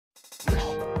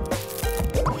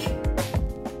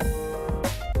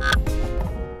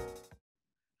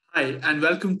Hi, and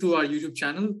welcome to our YouTube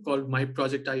channel called My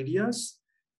Project Ideas.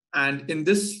 And in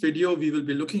this video, we will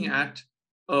be looking at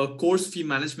a course fee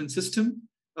management system,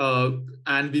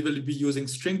 and we will be using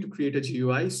String to create a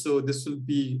GUI. So this will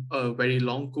be a very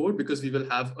long code because we will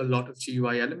have a lot of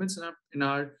GUI elements in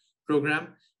our program.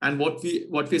 And what we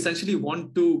essentially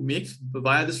want to make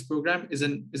via this program is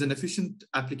an efficient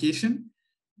application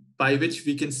by which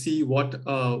we can see what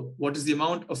is the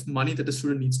amount of money that the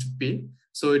student needs to pay.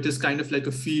 So it is kind of like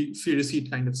a fee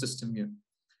receipt kind of system here.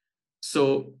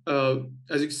 So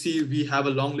as you can see, we have a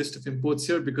long list of imports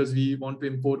here because we want to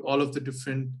import all of the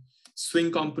different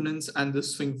Swing components and the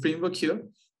Swing framework here.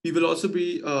 We will also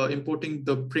be importing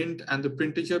the print and the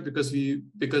printer here because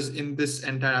in this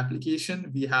entire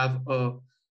application, we have a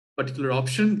particular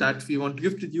option that we want to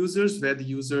give to users where the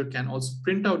user can also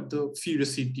print out the fee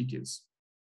receipt details.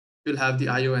 We'll have the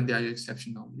IO and the IO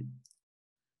exception normally.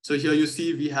 So here you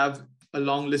see we have a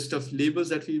long list of labels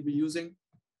that we'll be using,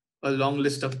 a long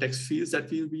list of text fields that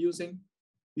we'll be using.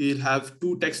 We'll have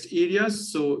two text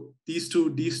areas. So these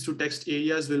two text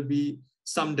areas will be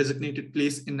some designated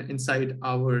place inside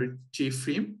our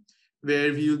JFrame,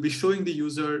 where we will be showing the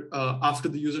user, after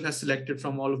the user has selected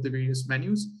from all of the various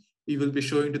menus, we will be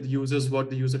showing to the users what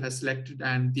the user has selected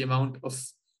and the amount of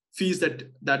fees that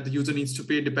the user needs to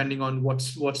pay depending on what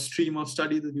stream of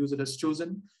study the user has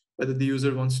chosen, whether the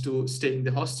user wants to stay in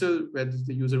the hostel, whether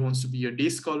the user wants to be a day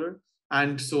scholar,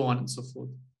 and so on and so forth.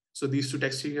 So these two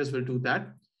text areas will do that.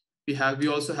 We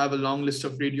also have a long list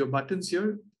of radio buttons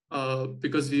here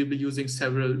because we'll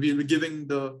be giving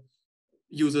the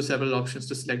user several options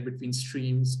to select between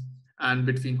streams and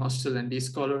between hostel and day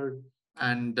scholar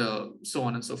and so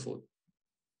on and so forth.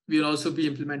 We'll also be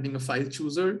implementing a file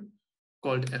chooser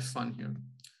called F1 here.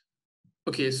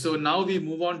 Okay, so now we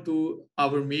move on to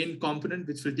our main component,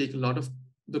 which will take a lot of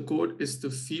the code, is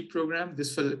the fee program.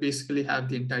 This will basically have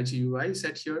the entire GUI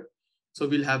set here. So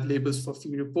we'll have labels for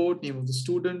fee report, name of the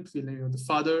student, name of the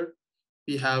father.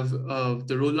 We have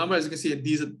the roll number. As you can see,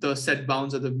 these are the set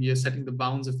bounds, we are setting the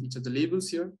bounds of each of the labels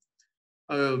here.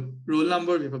 Roll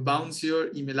number, we have a bounds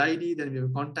here, email ID, then we have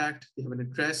a contact, we have an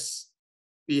address.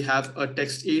 We have a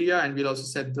text area, and we'll also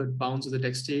set the bounds of the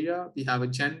text area. We have a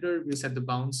gender, we'll set the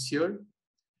bounds here.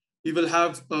 We will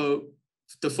have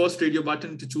the first radio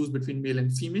button to choose between male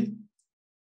and female.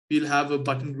 We'll have a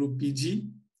button group PG,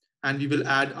 and we will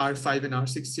add R5 and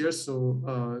R6 here,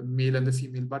 so male and the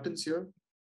female buttons here.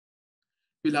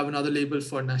 We'll have another label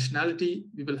for nationality.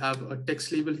 We will have a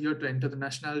text label here to enter the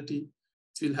nationality.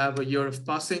 So we'll have a year of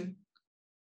passing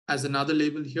as another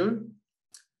label here.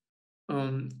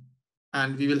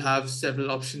 And we will have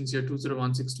several options here,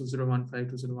 2016, 2015,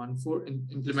 2014,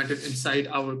 implemented inside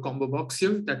our combo box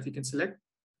here that we can select.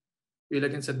 We'll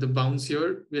again set the bounds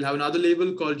here. We'll have another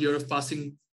label called year of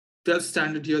passing 12th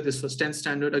standard here. This was 10th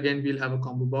standard. Again, we'll have a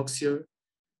combo box here.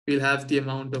 We'll have the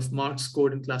amount of marks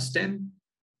scored in class 10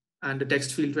 and the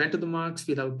text field to enter the marks.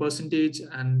 We'll have a percentage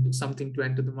and something to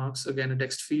enter the marks. Again, a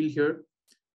text field here.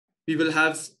 We will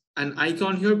have an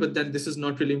icon here, but then this is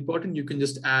not really important. You can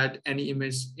just add any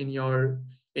image in your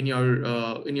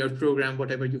program,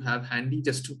 whatever you have handy,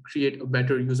 just to create a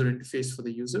better user interface for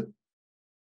the user.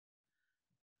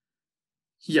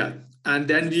 Yeah, and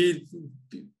then we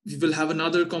will have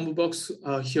another combo box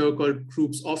here called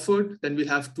groups offered. Then we'll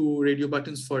have two radio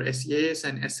buttons for SEAS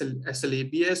and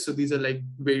SLABS. So these are like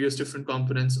various different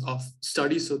components of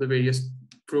study. So the various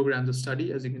programs of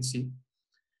study, as you can see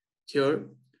here.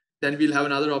 Then we'll have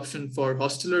another option for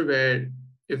hosteler where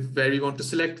we want to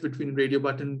select between radio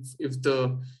button if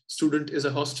the student is a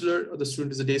hosteler or the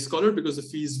student is a day scholar, because the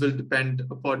fees will depend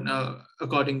upon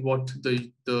according what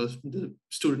the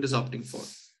student is opting for.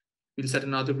 We'll set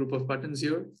another group of buttons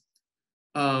here.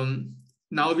 Now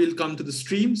we'll come to the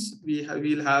streams.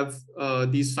 We'll have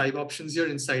these 5 options here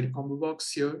inside a combo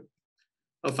box here.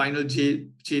 A final J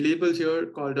label here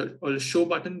called a show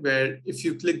button, where if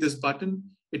you click this button,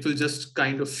 it will just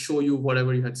kind of show you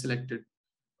whatever you had selected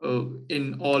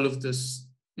in all of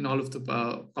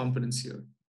the components here.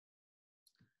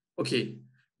 Okay,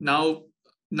 now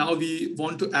we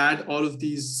want to add all of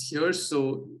these here.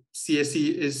 So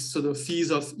CSE is the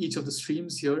fees of each of the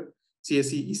streams here,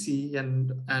 CSE, ECE,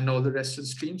 and all the rest of the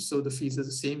streams. So the fees are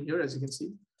the same here, as you can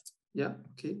see. Yeah,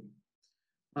 okay.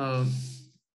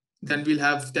 Then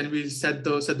we'll set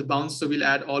the bounds. So we'll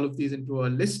add all of these into a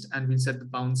list, and we'll set the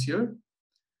bounds here.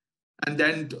 And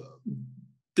then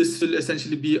this will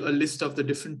essentially be a list of the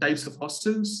different types of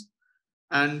hostels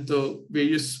and the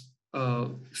various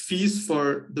fees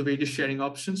for the various sharing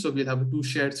options. So we'll have a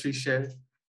 2-share, 3-share,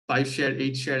 5-share,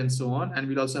 8-share, and so on. And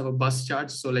we'll also have a bus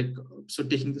charge. So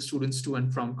taking the students to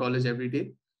and from college every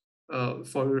day.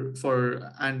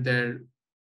 and their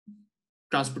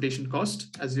transportation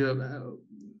cost, as you have,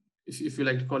 if you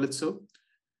like to call it so.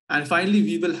 And finally,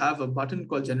 we will have a button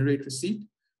called generate receipt.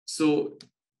 So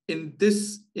in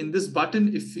this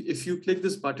button, if you click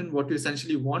this button, what you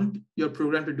essentially want your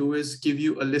program to do is give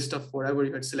you a list of whatever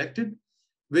you had selected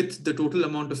with the total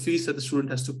amount of fees that the student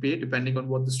has to pay, depending on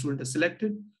what the student has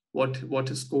selected, what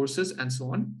his course is, and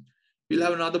so on. We'll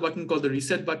have another button called the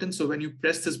reset button. So when you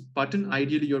press this button,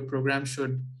 ideally your program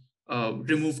should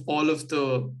remove all of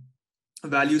the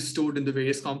values stored in the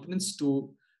various components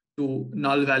to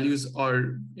null values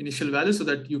or initial values, so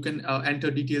that you can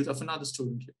enter details of another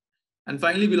student here. And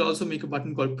finally, we'll also make a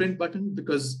button called print button,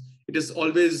 because it is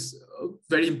always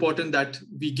very important that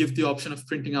we give the option of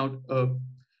printing out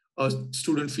a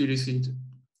student fee receipt,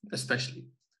 especially.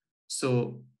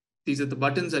 So these are the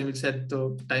buttons, and we'll set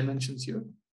the dimensions here.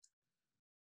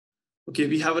 Okay,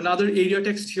 we have another area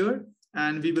text here,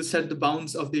 and we will set the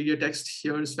bounds of the area text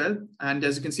here as well. And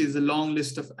as you can see, there's a long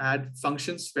list of add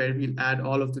functions where we'll add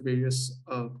all of the various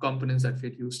components that we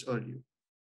had used earlier.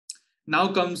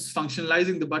 Now comes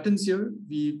functionalizing the buttons here.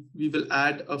 We will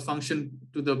add a function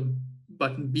to the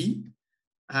button B.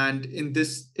 And in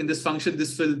this function,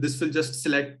 this will just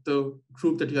select the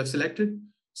group that you have selected.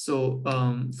 So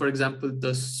for example,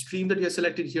 the stream that you have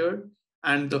selected here,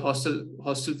 and the hostel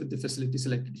with the facility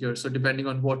selected here. So depending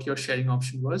on what your sharing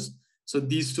option was, so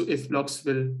these two if blocks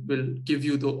will give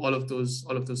you all of those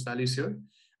values here.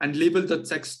 And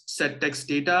label.set text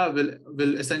data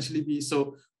will essentially be,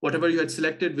 so whatever you had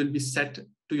selected will be set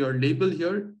to your label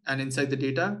here and inside the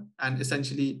data. And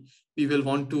essentially we will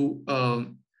want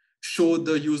to show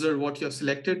the user what you have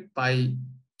selected by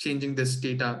changing this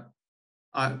data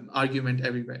argument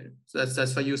everywhere. So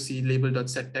that's why you see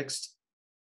label.set text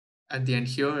at the end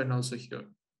here and also here.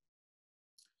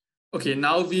 Okay,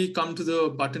 now we come to the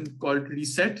button called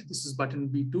reset. This is button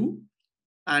B2.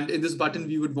 And in this button,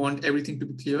 we would want everything to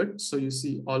be cleared. So you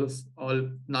see all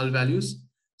null values,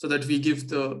 so that we give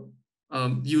the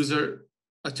user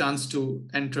a chance to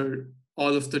enter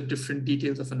all of the different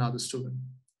details of another student.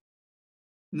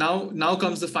 Now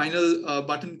comes the final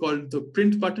button called the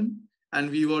print button. And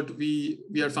we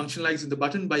are functionalizing the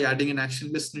button by adding an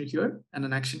action listener here, and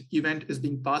an action event is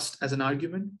being passed as an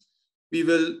argument. We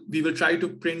will try to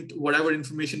print whatever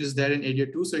information is there in area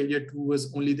 2. So area 2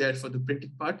 was only there for the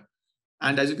printing part.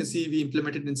 And as you can see, we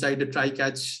implemented inside the try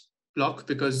catch block,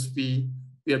 because we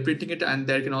are printing it, and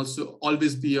there can also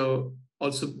always be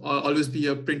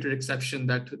a printer exception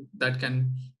that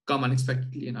can come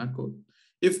unexpectedly in our code.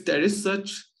 If there is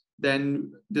such,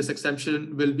 then this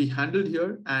exception will be handled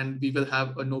here, and we will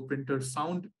have a no printer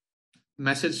found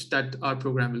message that our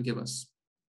program will give us.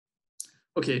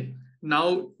 Okay,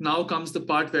 now comes the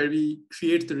part where we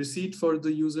create the receipt for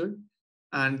the user.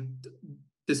 And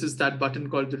this is that button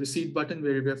called the receipt button,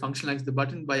 where we are functionalizing the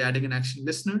button by adding an action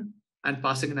listener and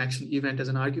passing an action event as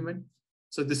an argument.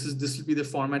 So this will be the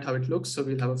format how it looks. So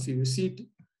we'll have a fee receipt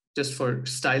just for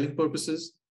styling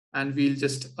purposes. And we'll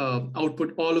just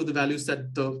output all of the values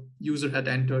that the user had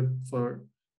entered for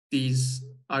these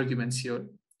arguments here.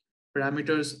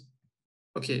 Parameters.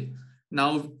 Okay,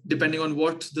 now depending on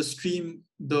what the stream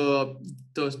the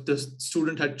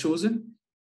student had chosen,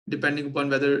 depending upon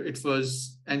whether it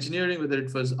was engineering, whether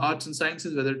it was arts and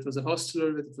sciences, whether it was a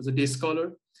hosteler, whether it was a day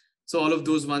scholar. So all of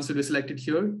those ones will be selected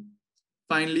here.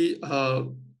 Finally,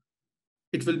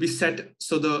 it will be set.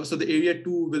 So the area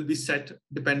 2 will be set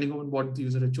depending on what the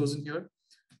user had chosen here.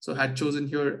 So had chosen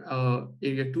here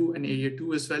area 2 and area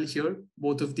 2 as well here.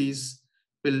 Both of these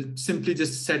will simply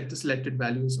just set the selected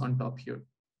values on top here.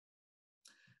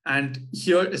 And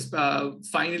here is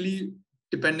finally,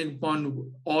 depending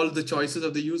upon all the choices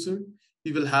of the user,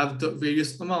 we will have the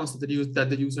various amounts that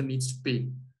the user needs to pay.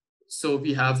 So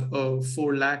we have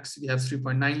 4 lakhs, we have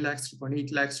 3.9 lakhs,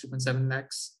 3.8 lakhs, 3.7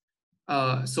 lakhs,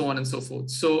 so on and so forth.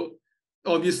 So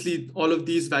obviously all of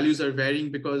these values are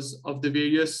varying because of the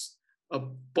various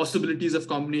possibilities of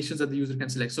combinations that the user can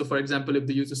select. So for example, if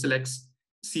the user selects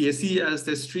CAC as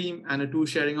their stream and a 2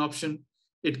 sharing option,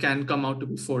 it can come out to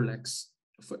be 4 lakhs.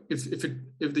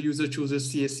 If the user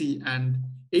chooses CAC and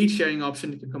 8 sharing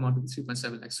option, it can come out to be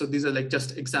 3.7 lakhs. So these are like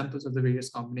just examples of the various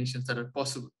combinations that are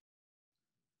possible.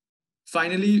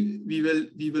 Finally,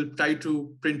 we will try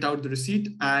to print out the receipt,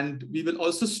 and we will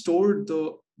also store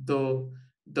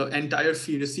the entire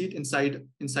fee receipt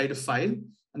inside a file.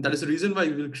 And that is the reason why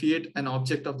we will create an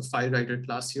object of the file writer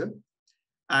class here.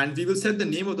 And we will set the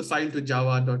name of the file to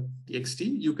java.txt.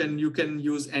 You can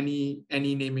use any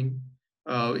naming,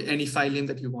 any file name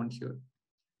that you want here.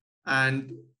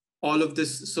 And all of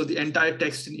this, so the entire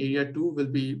text in area 2 will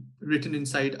be written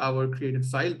inside our created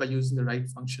file by using the write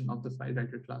function of the file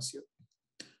writer class here.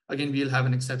 Again, we'll have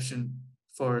an exception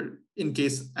for in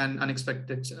case an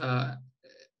unexpected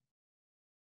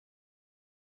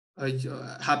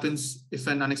happens, if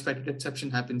an unexpected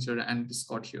exception happens here and is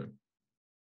caught here.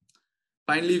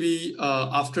 Finally, we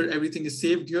after everything is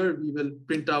saved here, we will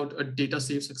print out a data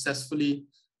save successfully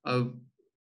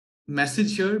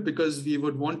message here, because we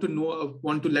would want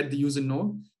to let the user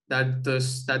know that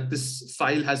this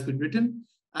file has been written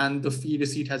and the fee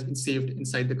receipt has been saved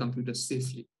inside the computer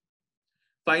safely.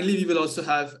 Finally, we will also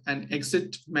have an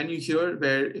exit menu here,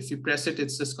 where if you press it,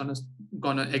 it's just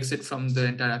gonna exit from the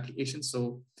entire application.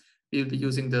 So we'll be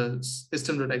using the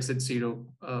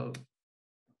system.exit0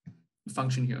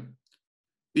 function here.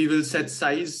 We will set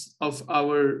size of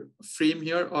our frame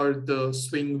here, or the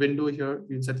swing window here.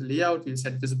 We'll set the layout, we'll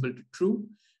set visible to true,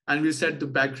 and we'll set the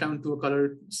background to a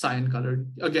color, cyan color.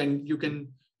 Again, you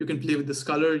can play with this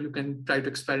color. You can try to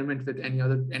experiment with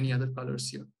any other colors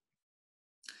here.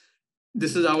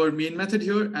 This is our main method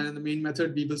here. And in the main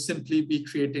method, we will simply be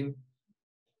creating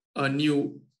a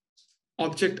new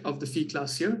object of the fee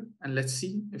class here. And let's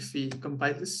see if we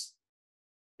compile this,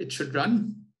 it should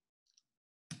run.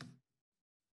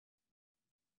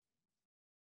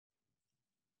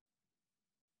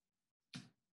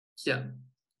 Yeah.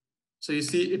 So you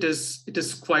see, it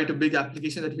is quite a big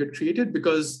application that you had created,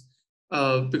 because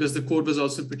the code was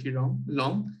also pretty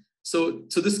long. So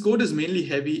this code is mainly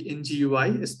heavy in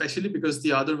GUI, especially because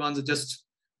the other ones are just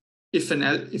if and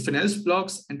else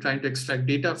blocks and trying to extract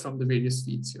data from the various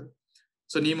feeds here.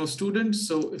 So name of student.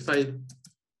 So if I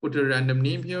put a random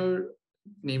name here,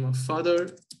 name of father,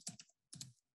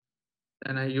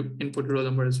 and I input roll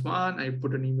number as 1, I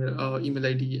put an email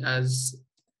ID as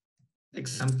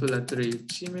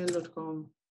example@gmail.com.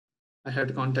 I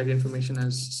had contact information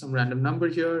as some random number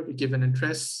here. We give an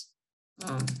address,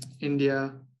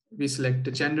 India. We select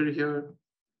the gender here,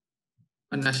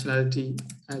 a nationality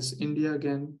as India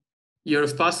again. Year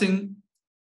of passing,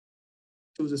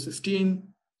 choose a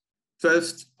 15.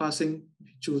 12th passing,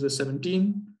 choose a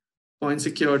 17. Point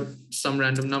secured, some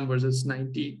random numbers as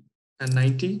 90 and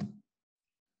 90.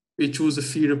 We choose a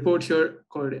fee report here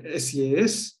called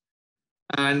SEAS.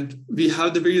 And we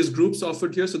have the various groups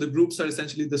offered here. So the groups are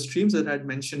essentially the streams that I had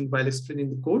mentioned while explaining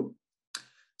the code.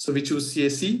 So we choose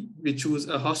CSE, we choose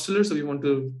a hosteler. So we want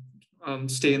to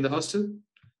stay in the hostel.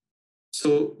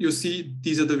 So you see,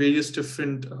 these are the various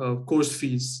different course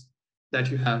fees that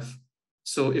you have.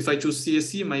 So if I choose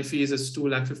CSE, my fees is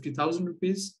 2,50,000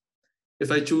 rupees.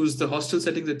 If I choose the hostel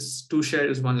settings, it's 2 share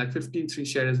is 1,50,000, 3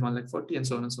 share is 1,40,000, and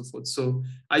so on and so forth. So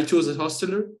I chose a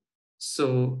hosteler.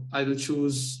 So I will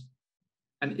choose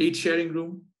an 8 sharing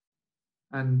room.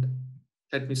 And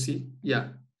let me see. Yeah,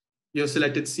 you have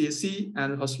selected CSE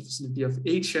and hostel facility of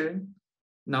 8 sharing.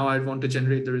 Now I want to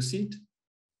generate the receipt.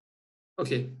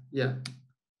 Okay, yeah.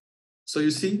 So you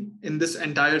see, in this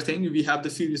entire thing, we have the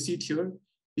fee receipt here.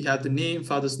 We have the name,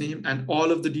 father's name, and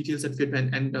all of the details that we've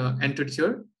entered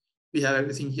here. We have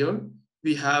everything here.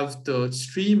 We have the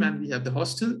stream and we have the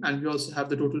hostel, and we also have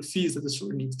the total fees that the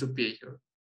student needs to pay here.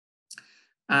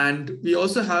 And we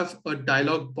also have a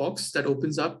dialog box that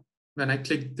opens up when I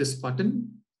click this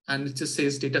button, and it just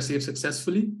says data saved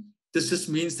successfully. This just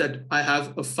means that I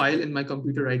have a file in my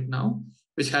computer right now,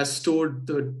 which has stored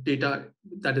the data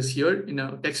that is here in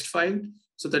a text file,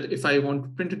 so that if I want to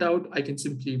print it out, I can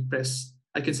simply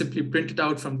print it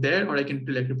out from there, or I can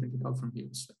directly print it out from here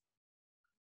as well.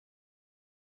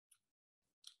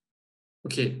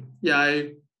 Okay, yeah,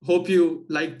 I hope you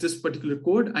liked this particular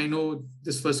code. I know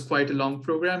this was quite a long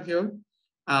program here,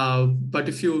 but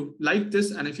if you like this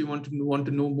and if you want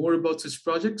to know more about such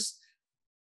projects,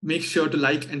 make sure to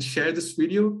like and share this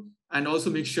video, and also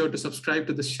make sure to subscribe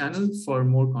to this channel for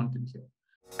more content here.